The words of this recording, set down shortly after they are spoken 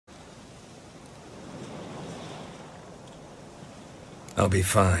I'll be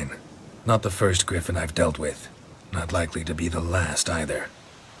fine. Not the first Griffin I've dealt with. Not likely to be the last either.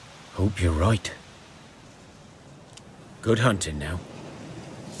 Hope you're right. Good hunting now.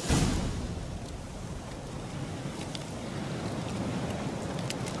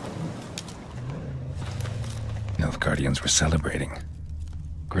 Nilfgaardians were celebrating.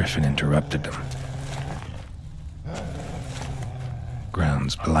 Griffin interrupted them.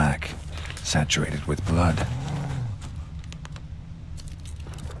 Ground's black, saturated with blood.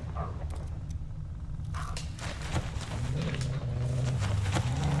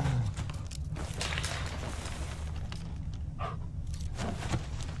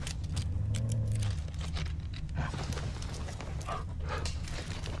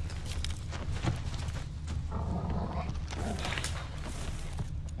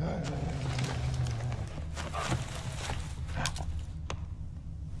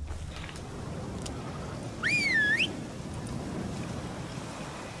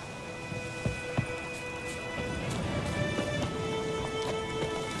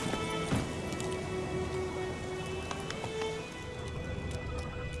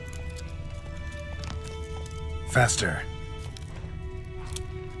 Faster.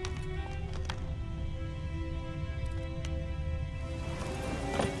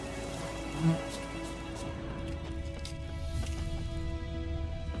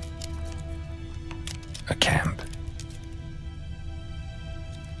 A camp.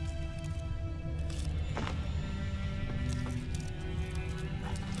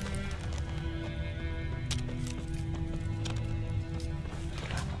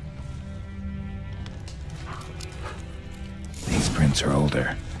 Are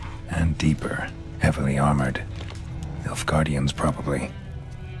older and deeper, heavily armored. Nilfgaardians, probably.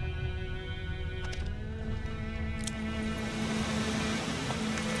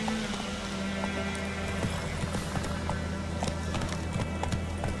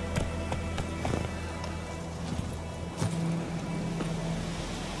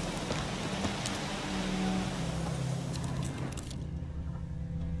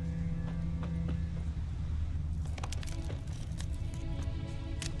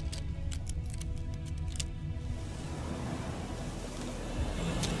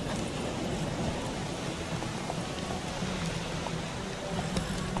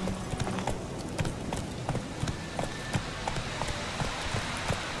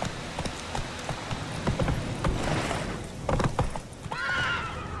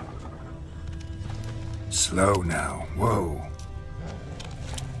 Slow now. Whoa.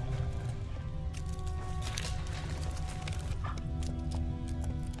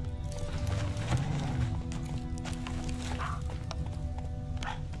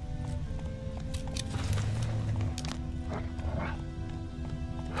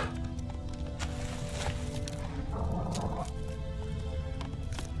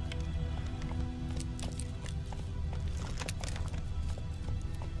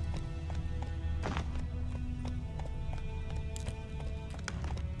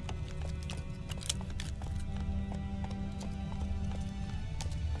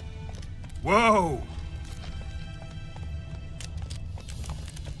 Whoa!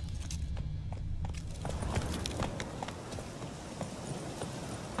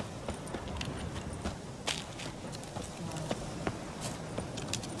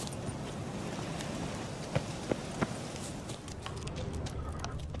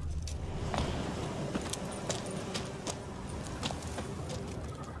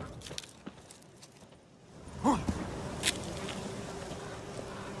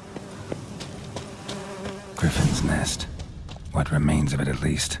 Griffin's nest. What remains of it, at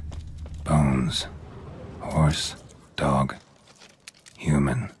least. Bones. Horse. Dog.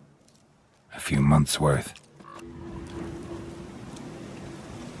 Human. A few months' worth.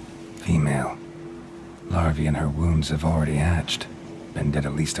 Female. Larvae in her wounds have already hatched. Been dead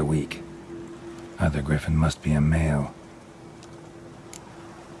at least a week. Other Griffin must be a male.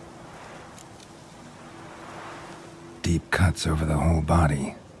 Deep cuts over the whole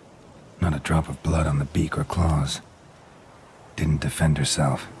body. Not a drop of blood on the beak or claws. Didn't defend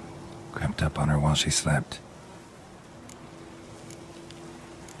herself. Crept up on her while she slept.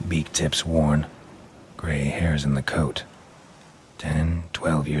 Beak tips worn. Gray hairs in the coat. 10,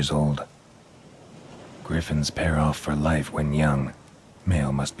 12 years old. Griffins pair off for life when young.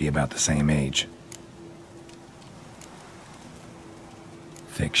 Male must be about the same age.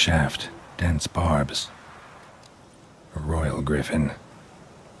 Thick shaft, dense barbs. A royal griffin.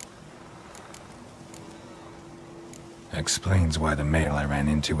 Explains why the male I ran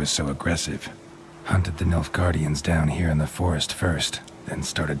into was so aggressive. Hunted the Nilfgaardians down here in the forest first, then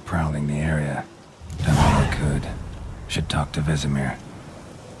started prowling the area. Done all I could. Should talk to Vesemir.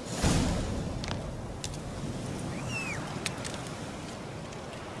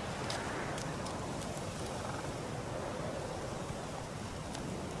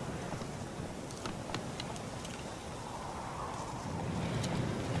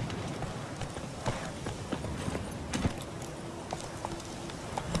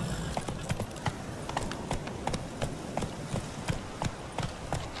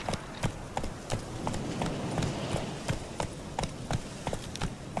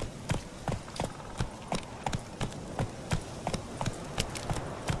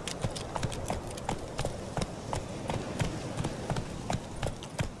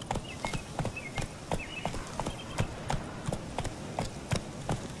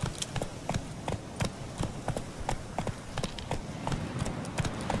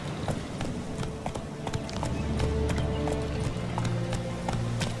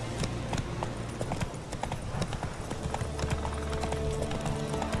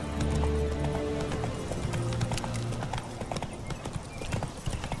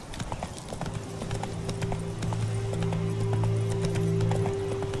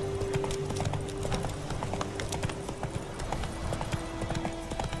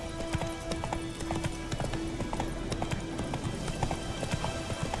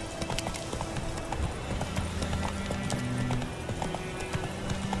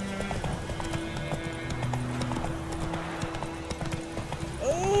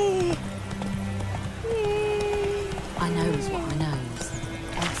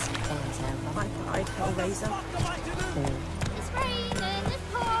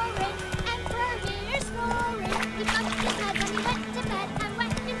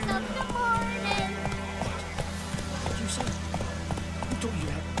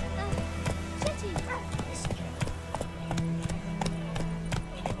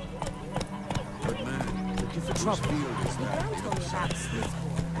 trouble.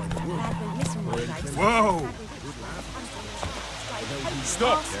 Whoa!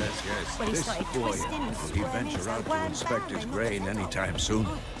 Stop! Yes, this boy. Will he venture out to inspect his grain anytime soon?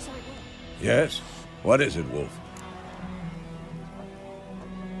 Yes? What is it, Wolf?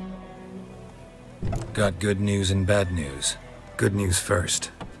 Got good news and bad news. Good news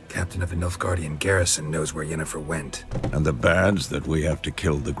first. Captain of the Nilfgaardian garrison knows where Yennefer went. And the bad's that we have to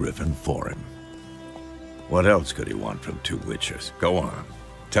kill the Griffin for him. What else could he want from two witchers? Go on.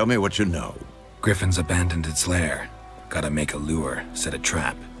 Tell me what you know. Griffin's abandoned its lair. Gotta make a lure, set a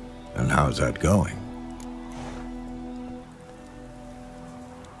trap. And how's that going?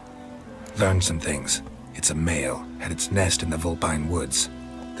 Learned some things. It's a male, had its nest in the Vulpine Woods.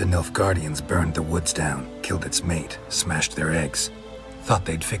 The Nilfgaardians burned the woods down, killed its mate, smashed their eggs. Thought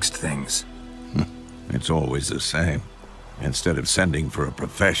they'd fixed things. It's always the same. Instead of sending for a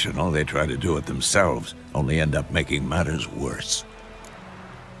professional, they try to do it themselves, only end up making matters worse.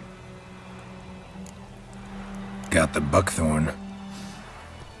 Got the buckthorn.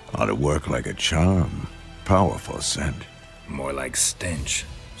 Ought to work like a charm. Powerful scent. More like stench.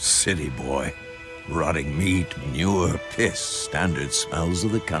 City boy. Rotting meat, manure, piss, standard smells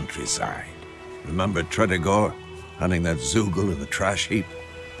of the countryside. Remember Tredegor? Hunting that Zoogle in the trash heap?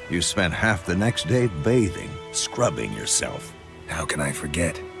 You spent half the next day bathing, scrubbing yourself. How can I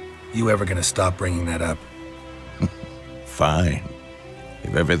forget? You ever gonna stop bringing that up? Fine.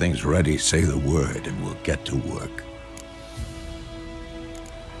 If everything's ready, say the word and we'll get to work.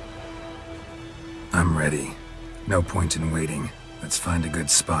 I'm ready. No point in waiting. Let's find a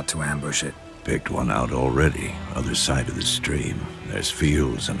good spot to ambush it. Picked one out already, other side of the stream. There's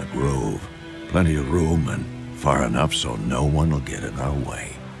fields and a grove. Plenty of room and far enough so no one will get in our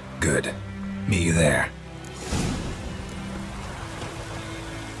way. Good. Meet you there.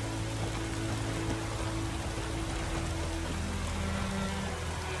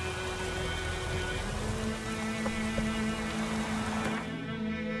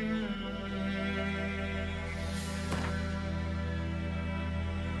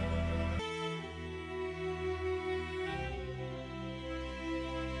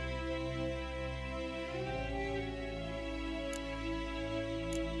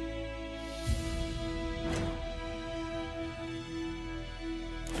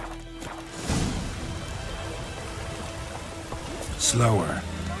 Slower.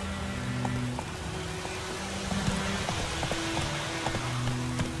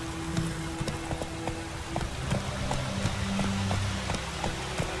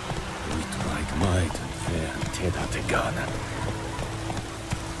 Like might and fair, Teda Tegana.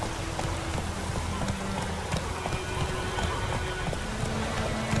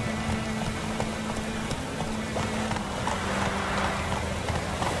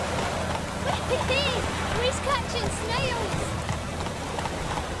 He's catching snails!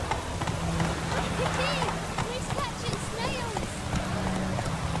 He's catching snails!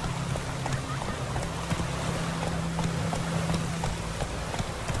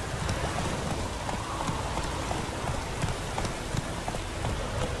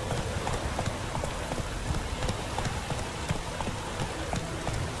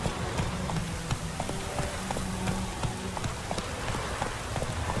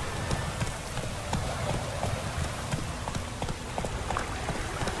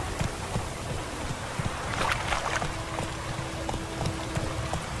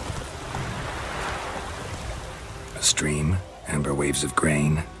 A stream, amber waves of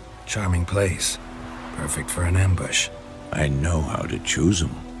grain. Charming place. Perfect for an ambush. I know how to choose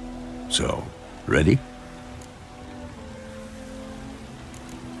them. So, ready?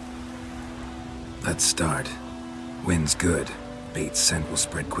 Let's start. Wind's good. Bait's scent will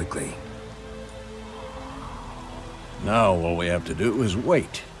spread quickly. Now all we have to do is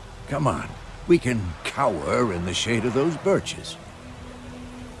wait. Come on. We can cower in the shade of those birches.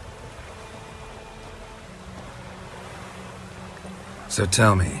 So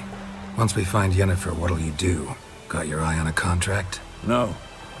tell me, once we find Yennefer, what'll you do? Got your eye on a contract? No.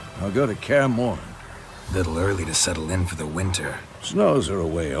 I'll go to Kaer Morhen. Little early to settle in for the winter. Snows are a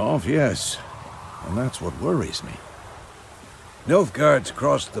way off, yes. And that's what worries me. Nilfgaard's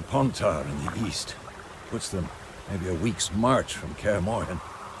crossed the Pontar in the east. Puts them maybe a week's march from Kaer Morhen.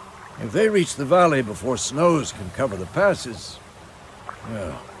 If they reach the valley before snows can cover the passes,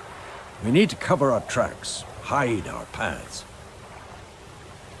 well, we need to cover our tracks, hide our paths.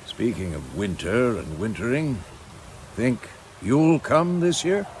 Speaking of winter and wintering, think you'll come this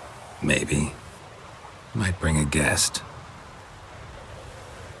year? Maybe. Might bring a guest.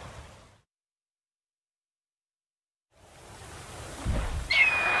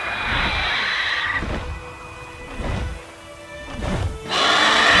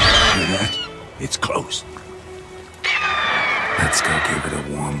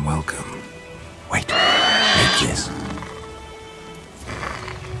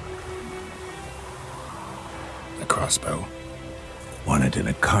 crossbow. Won it in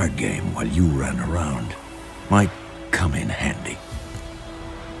a card game while you ran around. Might come in handy.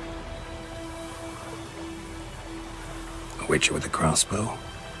 A witcher with a crossbow?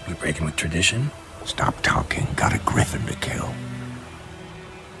 We breaking with tradition? Stop talking. Got a griffin to kill.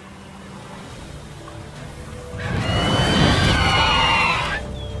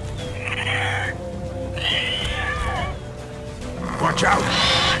 Watch out!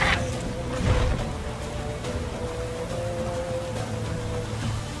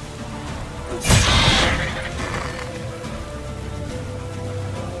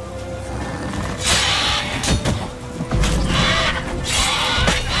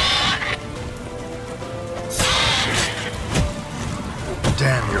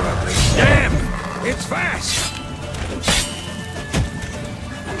 Damn, you're ugly. Damn! It's fast!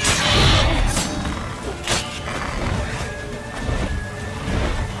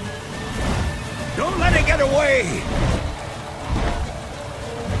 Don't let it get away!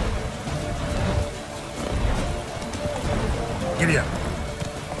 Giddy up.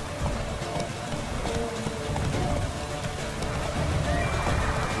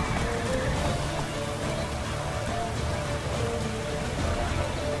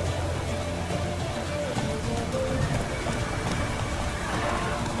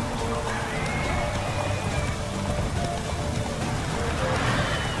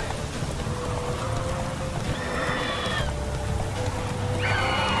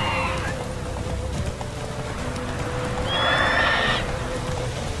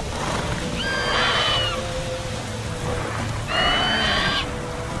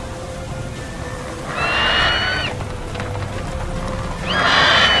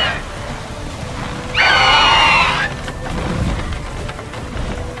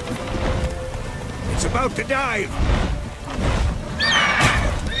 About to dive!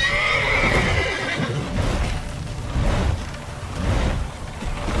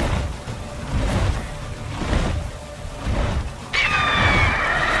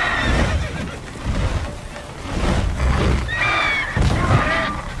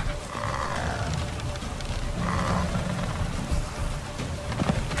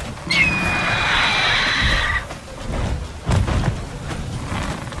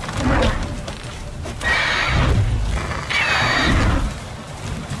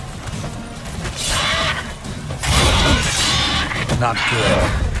 Not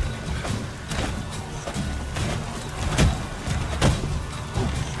good.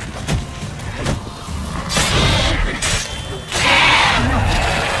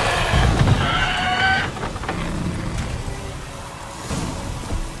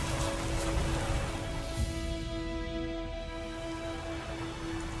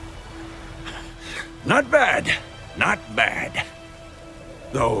 Not bad. Not bad.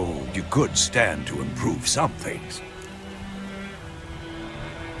 Though you could stand to improve some things.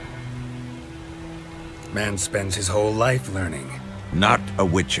 Man spends his whole life learning. Not a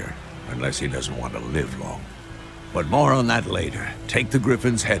witcher, unless he doesn't want to live long. But more on that later. Take the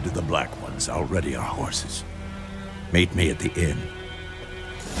Griffin's head to the Black Ones. I'll ready our horses. Meet me at the inn.